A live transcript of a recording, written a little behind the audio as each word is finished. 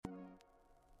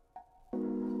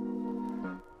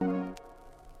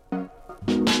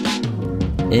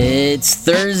It's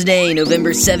Thursday,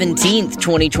 November 17th,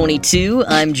 2022.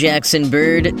 I'm Jackson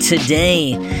Bird.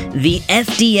 Today, the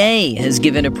FDA has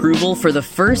given approval for the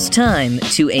first time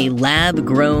to a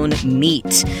lab-grown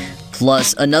meat.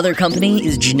 Plus, another company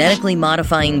is genetically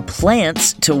modifying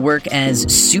plants to work as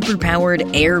superpowered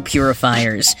air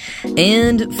purifiers.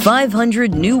 And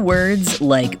 500 new words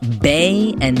like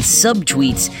bae and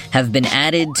subtweets have been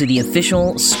added to the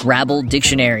official Scrabble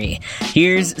dictionary.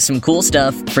 Here's some cool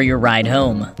stuff for your ride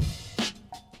home.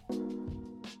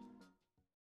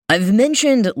 I've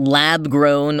mentioned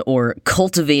lab-grown or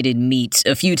cultivated meat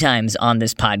a few times on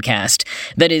this podcast.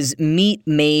 That is, meat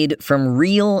made from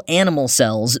real animal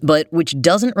cells, but which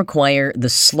doesn't require the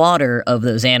slaughter of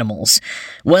those animals.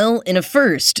 Well, in a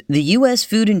first, the U.S.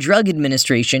 Food and Drug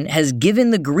Administration has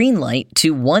given the green light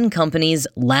to one company's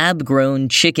lab-grown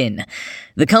chicken.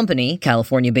 The company,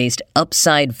 California-based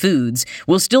Upside Foods,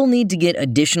 will still need to get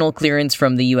additional clearance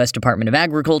from the U.S. Department of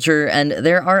Agriculture, and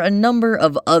there are a number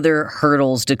of other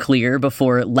hurdles to clear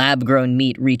before lab-grown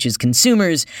meat reaches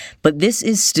consumers, but this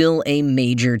is still a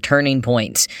major turning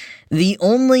point. The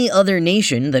only other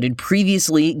nation that had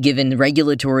previously given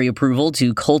regulatory approval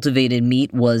to cultivated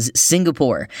meat was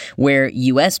Singapore, where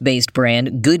U.S.-based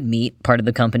brand Good Meat, part of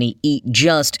the company Eat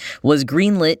Just, was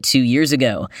greenlit 2 years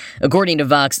ago. According to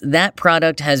Vox, that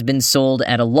product has been sold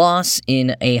at a loss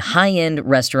in a high-end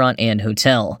restaurant and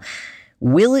hotel.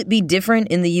 Will it be different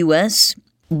in the U.S.?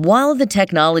 While the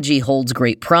technology holds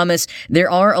great promise,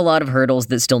 there are a lot of hurdles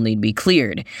that still need to be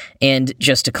cleared. And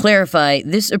just to clarify,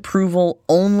 this approval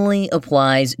only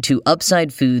applies to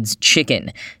Upside Foods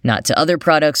chicken, not to other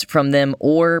products from them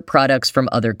or products from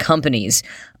other companies,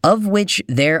 of which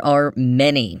there are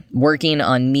many, working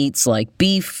on meats like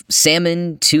beef,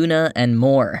 salmon, tuna, and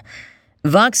more.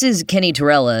 Vox's Kenny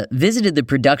Torella visited the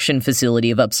production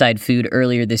facility of Upside Food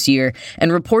earlier this year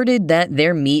and reported that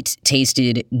their meat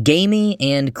tasted gamey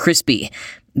and crispy.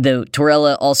 Though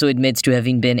Torella also admits to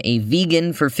having been a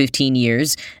vegan for 15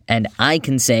 years, and I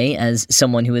can say, as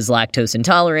someone who is lactose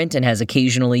intolerant and has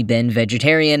occasionally been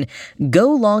vegetarian,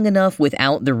 go long enough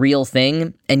without the real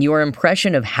thing, and your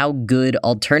impression of how good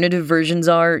alternative versions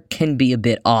are can be a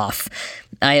bit off.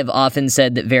 I have often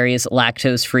said that various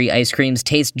lactose-free ice creams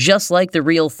taste just like the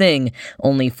real thing,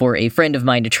 only for a friend of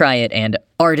mine to try it and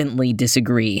ardently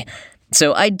disagree.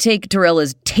 So I'd take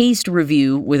Torella's taste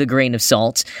review with a grain of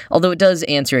salt, although it does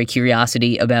answer a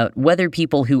curiosity about whether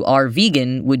people who are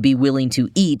vegan would be willing to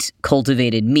eat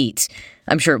cultivated meat.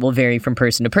 I'm sure it will vary from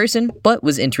person to person, but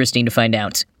was interesting to find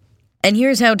out. And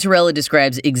here's how Torella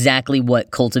describes exactly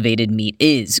what cultivated meat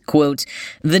is. Quote,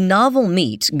 "The novel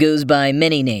meat goes by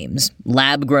many names: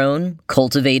 lab-grown,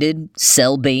 cultivated,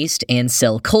 cell-based, and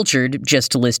cell-cultured,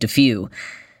 just to list a few.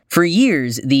 For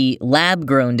years, the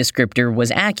lab-grown descriptor was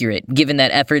accurate, given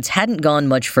that efforts hadn't gone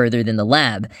much further than the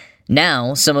lab.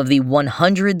 Now, some of the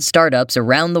 100 startups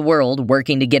around the world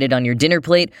working to get it on your dinner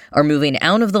plate are moving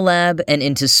out of the lab and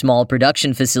into small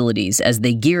production facilities as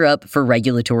they gear up for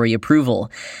regulatory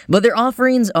approval. But their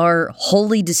offerings are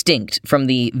wholly distinct from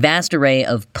the vast array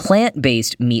of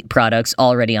plant-based meat products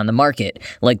already on the market,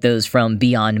 like those from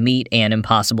Beyond Meat and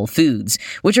Impossible Foods,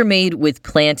 which are made with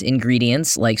plant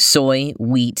ingredients like soy,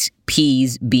 wheat,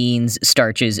 peas, beans,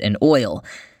 starches, and oil.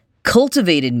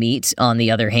 Cultivated meat, on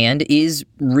the other hand, is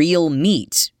real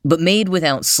meat, but made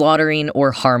without slaughtering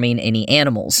or harming any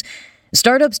animals.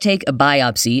 Startups take a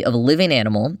biopsy of a living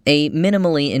animal, a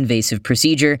minimally invasive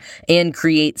procedure, and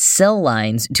create cell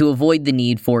lines to avoid the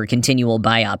need for continual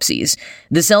biopsies.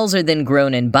 The cells are then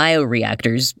grown in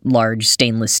bioreactors, large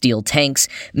stainless steel tanks,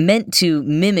 meant to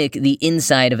mimic the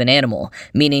inside of an animal,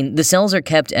 meaning the cells are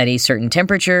kept at a certain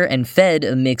temperature and fed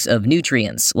a mix of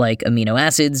nutrients, like amino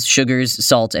acids, sugars,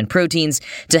 salt, and proteins,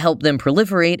 to help them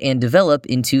proliferate and develop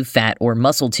into fat or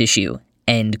muscle tissue."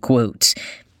 End quote.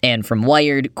 And from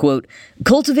Wired, quote,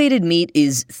 "Cultivated meat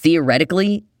is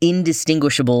theoretically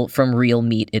indistinguishable from real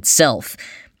meat itself.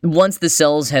 Once the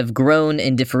cells have grown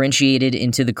and differentiated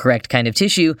into the correct kind of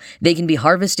tissue, they can be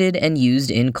harvested and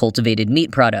used in cultivated meat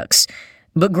products.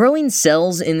 But growing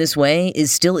cells in this way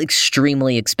is still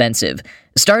extremely expensive.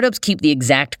 Startups keep the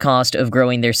exact cost of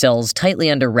growing their cells tightly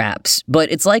under wraps,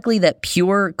 but it's likely that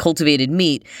pure cultivated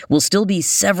meat will still be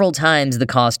several times the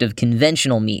cost of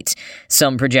conventional meat.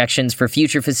 Some projections for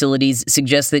future facilities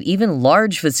suggest that even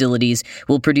large facilities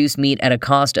will produce meat at a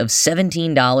cost of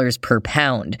 $17 per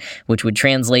pound, which would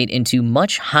translate into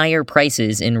much higher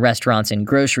prices in restaurants and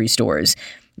grocery stores.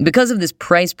 Because of this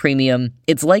price premium,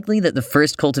 it's likely that the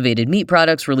first cultivated meat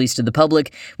products released to the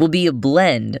public will be a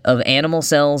blend of animal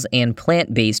cells and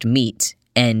plant-based meat."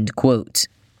 End quote.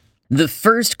 The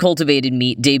first cultivated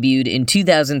meat debuted in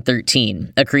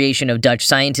 2013, a creation of Dutch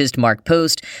scientist Mark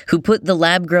Post, who put the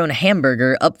lab-grown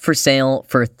hamburger up for sale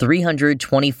for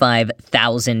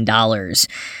 $325,000.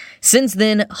 Since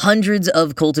then, hundreds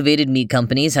of cultivated meat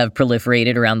companies have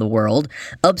proliferated around the world.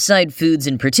 Upside Foods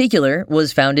in particular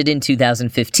was founded in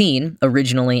 2015,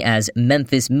 originally as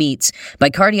Memphis Meats, by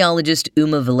cardiologist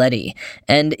Uma Valetti,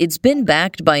 and it's been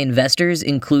backed by investors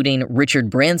including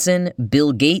Richard Branson,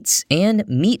 Bill Gates, and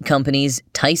meat companies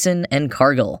Tyson and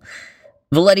Cargill.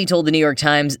 Valetti told the New York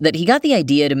Times that he got the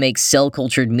idea to make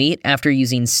cell-cultured meat after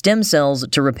using stem cells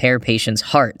to repair patients'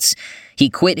 hearts. He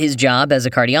quit his job as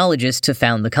a cardiologist to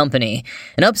found the company.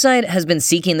 And Upside has been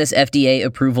seeking this FDA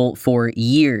approval for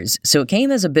years, so it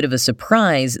came as a bit of a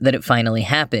surprise that it finally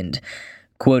happened.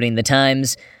 Quoting the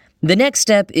Times, "The next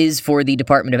step is for the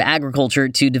Department of Agriculture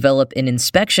to develop an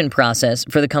inspection process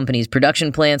for the company's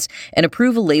production plants and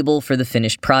approve a label for the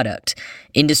finished product.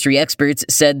 Industry experts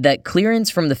said that clearance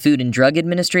from the Food and Drug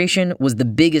Administration was the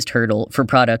biggest hurdle for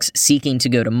products seeking to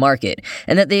go to market,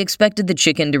 and that they expected the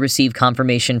chicken to receive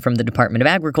confirmation from the Department of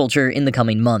Agriculture in the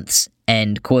coming months."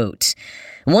 End quote.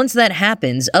 Once that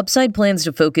happens, Upside plans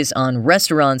to focus on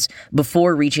restaurants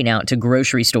before reaching out to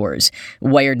grocery stores.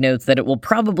 Wired notes that it will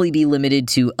probably be limited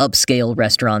to upscale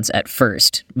restaurants at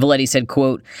first. Valetti said,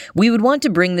 quote, "We would want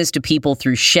to bring this to people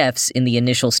through chefs in the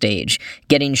initial stage.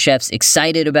 Getting chefs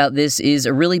excited about this is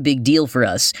a really big deal for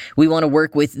us. We want to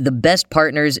work with the best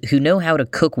partners who know how to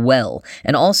cook well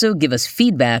and also give us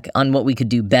feedback on what we could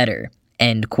do better."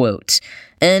 End quote.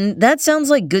 And that sounds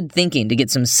like good thinking to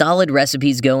get some solid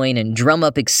recipes going and drum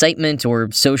up excitement or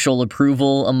social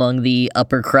approval among the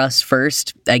upper crust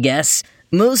first, I guess.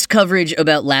 Most coverage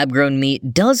about lab-grown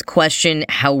meat does question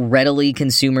how readily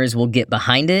consumers will get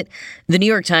behind it. The New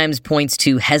York Times points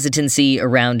to hesitancy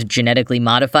around genetically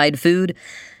modified food.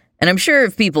 And I'm sure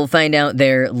if people find out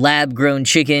their lab-grown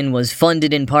chicken was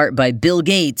funded in part by Bill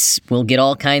Gates, we'll get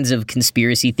all kinds of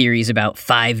conspiracy theories about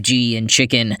 5G and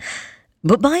chicken.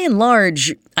 But by and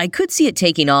large, I could see it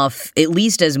taking off at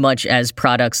least as much as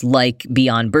products like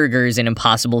Beyond Burgers and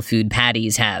Impossible Food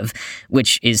patties have,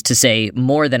 which is to say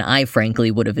more than I frankly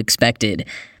would have expected.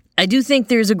 I do think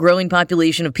there's a growing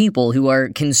population of people who are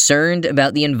concerned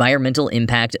about the environmental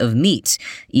impact of meat,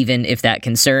 even if that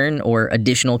concern or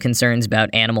additional concerns about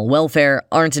animal welfare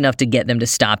aren't enough to get them to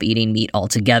stop eating meat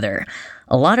altogether.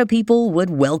 A lot of people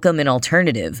would welcome an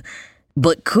alternative.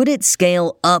 But could it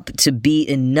scale up to be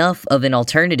enough of an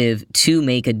alternative to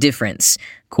make a difference?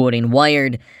 Quoting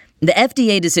Wired, "The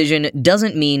FDA decision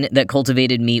doesn't mean that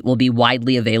cultivated meat will be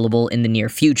widely available in the near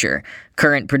future.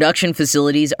 Current production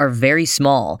facilities are very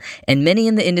small, and many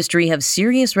in the industry have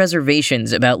serious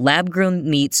reservations about lab-grown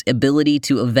meat's ability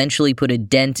to eventually put a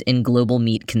dent in global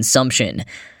meat consumption.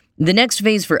 The next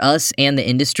phase for us and the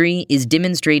industry is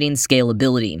demonstrating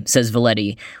scalability," says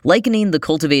Valetti, likening the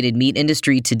cultivated meat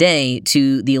industry today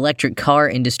to the electric car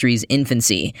industry's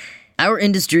infancy. "Our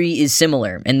industry is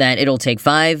similar in that it'll take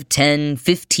 5, 10,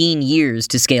 15 years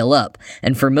to scale up,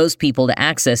 and for most people to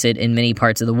access it in many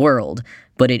parts of the world,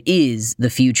 but it is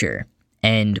the future."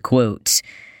 End quote.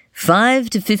 5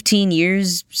 to 15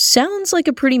 years sounds like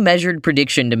a pretty measured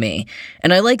prediction to me.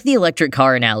 And I like the electric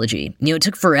car analogy. It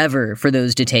took forever for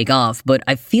those to take off, but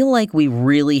I feel like we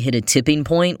really hit a tipping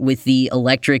point with the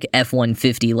electric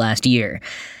F-150 last year.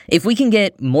 If we can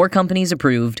get more companies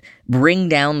approved, bring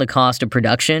down the cost of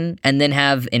production, and then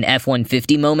have an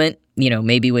F-150 moment,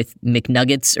 maybe with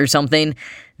McNuggets or something,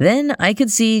 then I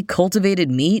could see cultivated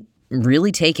meat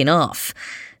really taking off.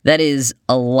 That is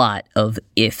a lot of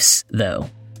ifs, though.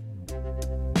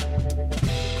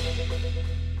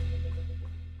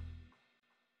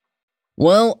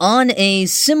 Well, on a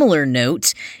similar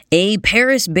note, a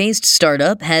Paris-based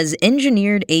startup has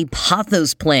engineered a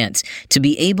pothos plant to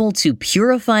be able to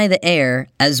purify the air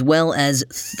as well as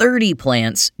 30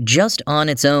 plants just on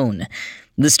its own.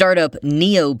 The startup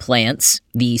NeoPlants,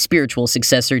 the spiritual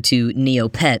successor to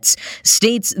NeoPets,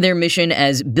 states their mission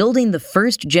as building the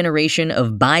first generation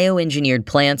of bioengineered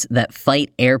plants that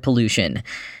fight air pollution.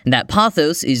 That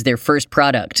pothos is their first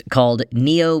product, called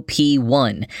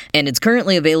NeoP1, and it's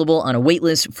currently available on a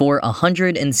waitlist for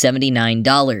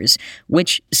 $179,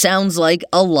 which sounds like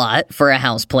a lot for a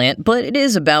houseplant, but it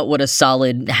is about what a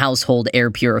solid household air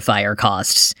purifier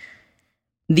costs.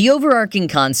 The overarching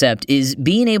concept is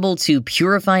being able to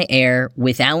purify air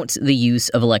without the use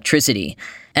of electricity.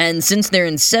 And since their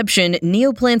inception,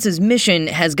 NeoPlants' mission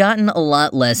has gotten a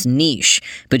lot less niche.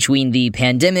 Between the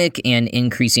pandemic and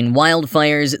increasing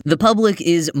wildfires, the public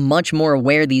is much more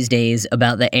aware these days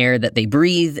about the air that they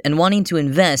breathe and wanting to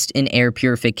invest in air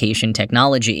purification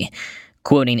technology.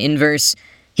 Quoting Inverse,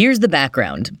 "Here's the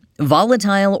background.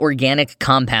 Volatile organic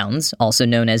compounds, also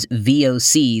known as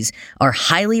VOCs, are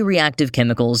highly reactive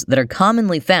chemicals that are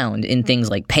commonly found in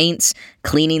things like paints,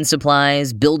 cleaning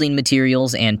supplies, building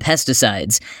materials, and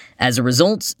pesticides. As a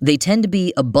result, they tend to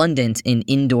be abundant in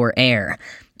indoor air.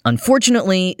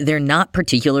 Unfortunately, they're not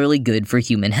particularly good for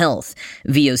human health.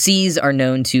 VOCs are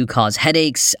known to cause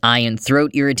headaches, eye and throat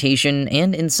irritation,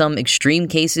 and in some extreme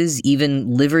cases,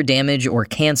 even liver damage or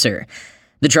cancer.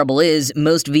 The trouble is,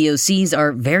 most VOCs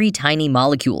are very tiny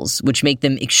molecules, which make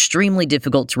them extremely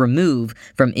difficult to remove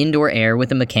from indoor air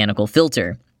with a mechanical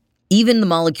filter. Even the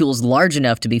molecules large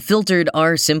enough to be filtered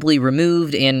are simply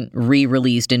removed and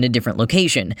re-released in a different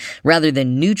location, rather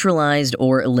than neutralized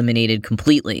or eliminated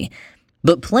completely.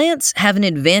 But plants have an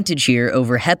advantage here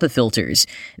over HEPA filters.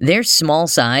 Their small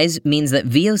size means that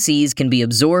VOCs can be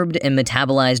absorbed and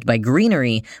metabolized by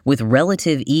greenery with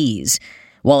relative ease.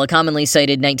 While a commonly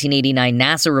cited 1989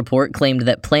 NASA report claimed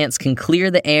that plants can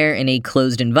clear the air in a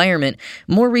closed environment,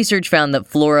 more research found that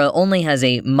flora only has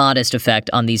a modest effect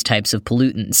on these types of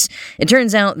pollutants. It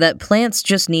turns out that plants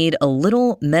just need a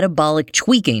little metabolic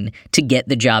tweaking to get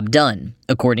the job done,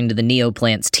 according to the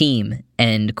Neoplants team.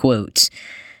 End quote.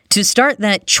 To start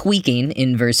that tweaking,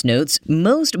 Inverse notes,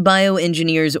 most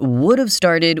bioengineers would have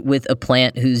started with a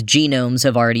plant whose genomes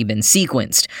have already been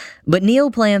sequenced. But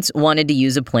Neoplants wanted to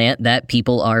use a plant that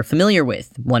people are familiar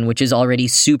with, one which is already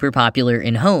super popular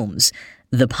in homes,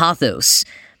 the pothos.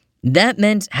 That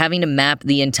meant having to map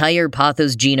the entire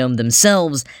pothos genome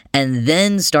themselves and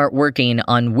then start working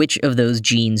on which of those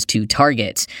genes to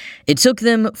target. It took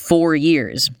them 4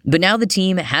 years, but now the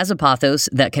team has a pothos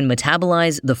that can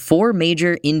metabolize the 4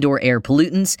 major indoor air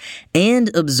pollutants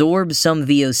and absorb some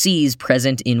VOCs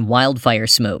present in wildfire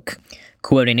smoke.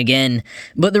 Quoting again,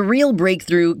 but the real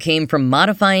breakthrough came from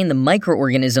modifying the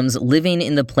microorganisms living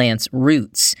in the plant's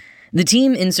roots. The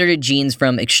team inserted genes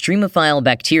from extremophile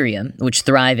bacteria, which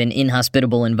thrive in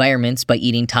inhospitable environments by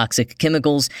eating toxic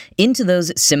chemicals, into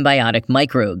those symbiotic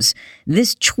microbes.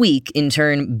 This tweak, in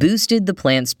turn, boosted the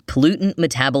plant's pollutant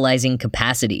metabolizing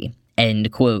capacity.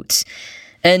 End quote.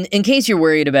 And in case you're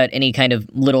worried about any kind of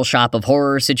Little Shop of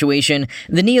Horror situation,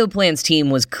 the Neoplants team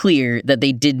was clear that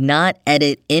they did not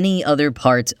edit any other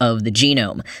parts of the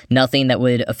genome. Nothing that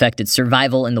would affect its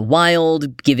survival in the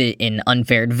wild, give it an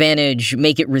unfair advantage,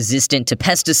 make it resistant to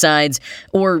pesticides,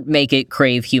 or make it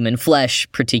crave human flesh,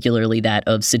 particularly that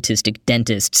of sadistic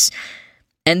dentists.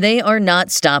 And they are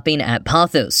not stopping at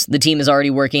pothos. The team is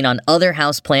already working on other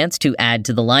houseplants to add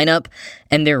to the lineup,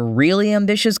 and their really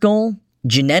ambitious goal?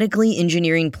 Genetically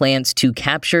engineering plants to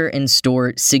capture and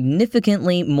store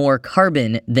significantly more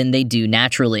carbon than they do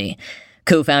naturally.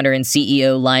 Co-founder and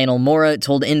CEO Lionel Mora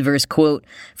told Inverse, quote,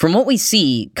 "From what we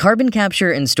see, carbon capture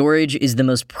and storage is the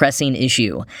most pressing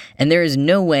issue, and there is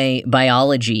no way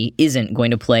biology isn't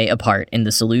going to play a part in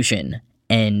the solution."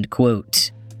 End quote.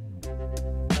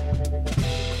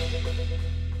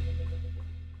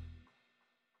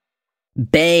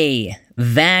 Bay,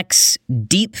 Vax,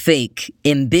 Deepfake,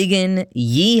 Embiggen,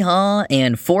 Yeehaw,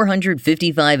 and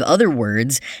 455 other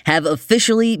words have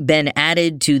officially been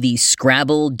added to the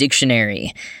Scrabble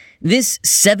dictionary. This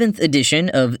 7th edition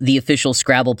of the official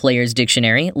Scrabble Players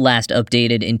Dictionary, last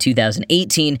updated in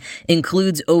 2018,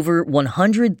 includes over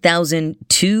 100,000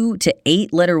 2- to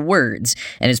 8-letter words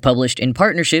and is published in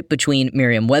partnership between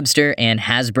Merriam-Webster and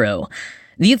Hasbro.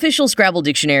 The official Scrabble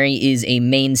dictionary is a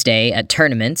mainstay at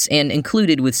tournaments and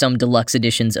included with some deluxe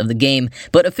editions of the game,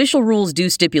 but official rules do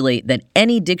stipulate that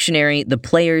any dictionary the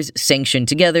players sanction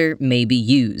together may be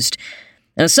used.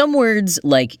 Now, some words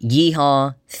like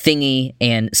yeehaw, thingy,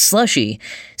 and slushy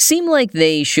seem like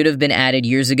they should have been added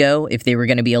years ago if they were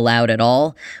going to be allowed at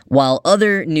all, while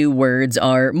other new words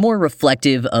are more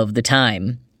reflective of the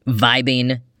time.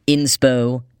 Vibing,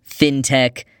 inspo,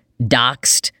 fintech,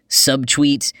 doxed,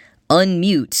 subtweet,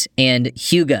 unmute, and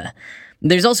huga.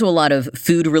 There's also a lot of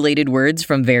food-related words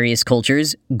from various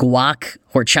cultures: guac,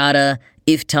 horchata,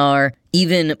 iftar,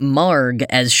 even marg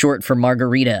as short for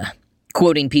margarita.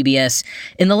 Quoting PBS,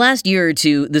 "In the last year or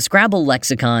two, the Scrabble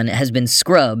lexicon has been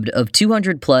scrubbed of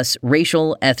 200-plus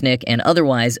racial, ethnic, and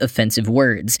otherwise offensive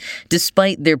words,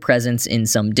 despite their presence in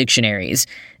some dictionaries.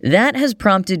 That has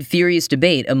prompted furious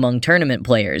debate among tournament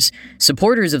players.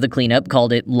 Supporters of the cleanup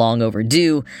called it long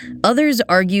overdue. Others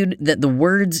argued that the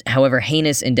words, however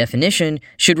heinous in definition,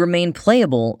 should remain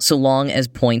playable so long as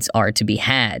points are to be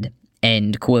had."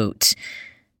 End quote.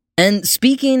 And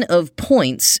speaking of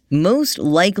points, most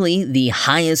likely the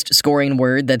highest scoring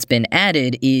word that's been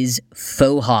added is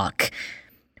faux hawk.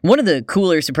 One of the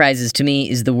cooler surprises to me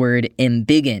is the word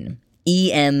embiggen.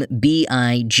 Embiggen.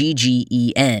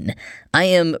 I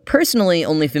am personally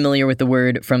only familiar with the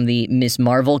word from the Miss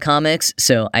Marvel comics,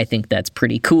 so I think that's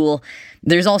pretty cool.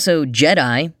 There's also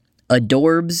Jedi,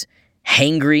 adorbs,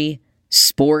 hangry,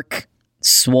 spork,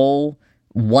 swole,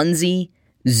 onesie,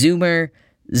 zoomer,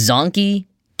 zonky,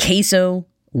 queso,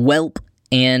 whelp,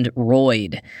 and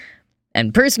roid.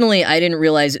 And personally, I didn't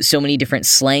realize so many different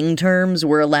slang terms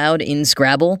were allowed in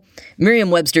Scrabble.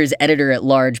 Merriam-Webster's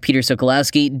editor-at-large, Peter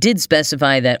Sokolowski, did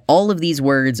specify that all of these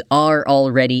words are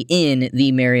already in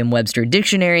the Merriam-Webster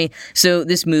dictionary, so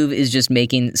this move is just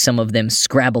making some of them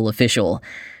Scrabble official.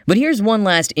 But here's one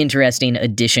last interesting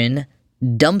addition: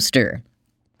 dumpster.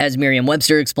 As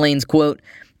Merriam-Webster explains, quote,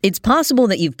 "It's possible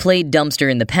that you've played dumpster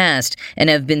in the past and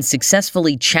have been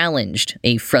successfully challenged,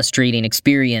 a frustrating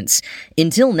experience.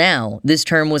 Until now, this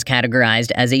term was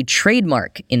categorized as a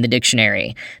trademark in the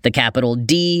dictionary. The capital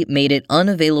D made it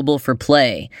unavailable for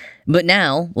play. But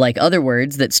now, like other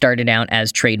words that started out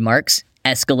as trademarks,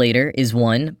 escalator is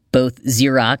one, both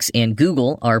Xerox and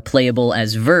Google are playable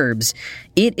as verbs,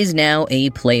 it is now a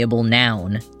playable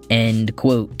noun." End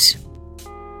quote.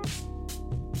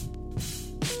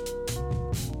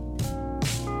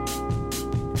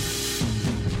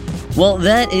 Well,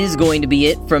 that is going to be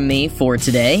it from me for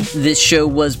today. This show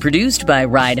was produced by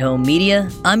Ride Home Media.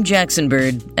 I'm Jackson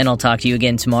Bird, and I'll talk to you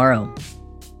again tomorrow.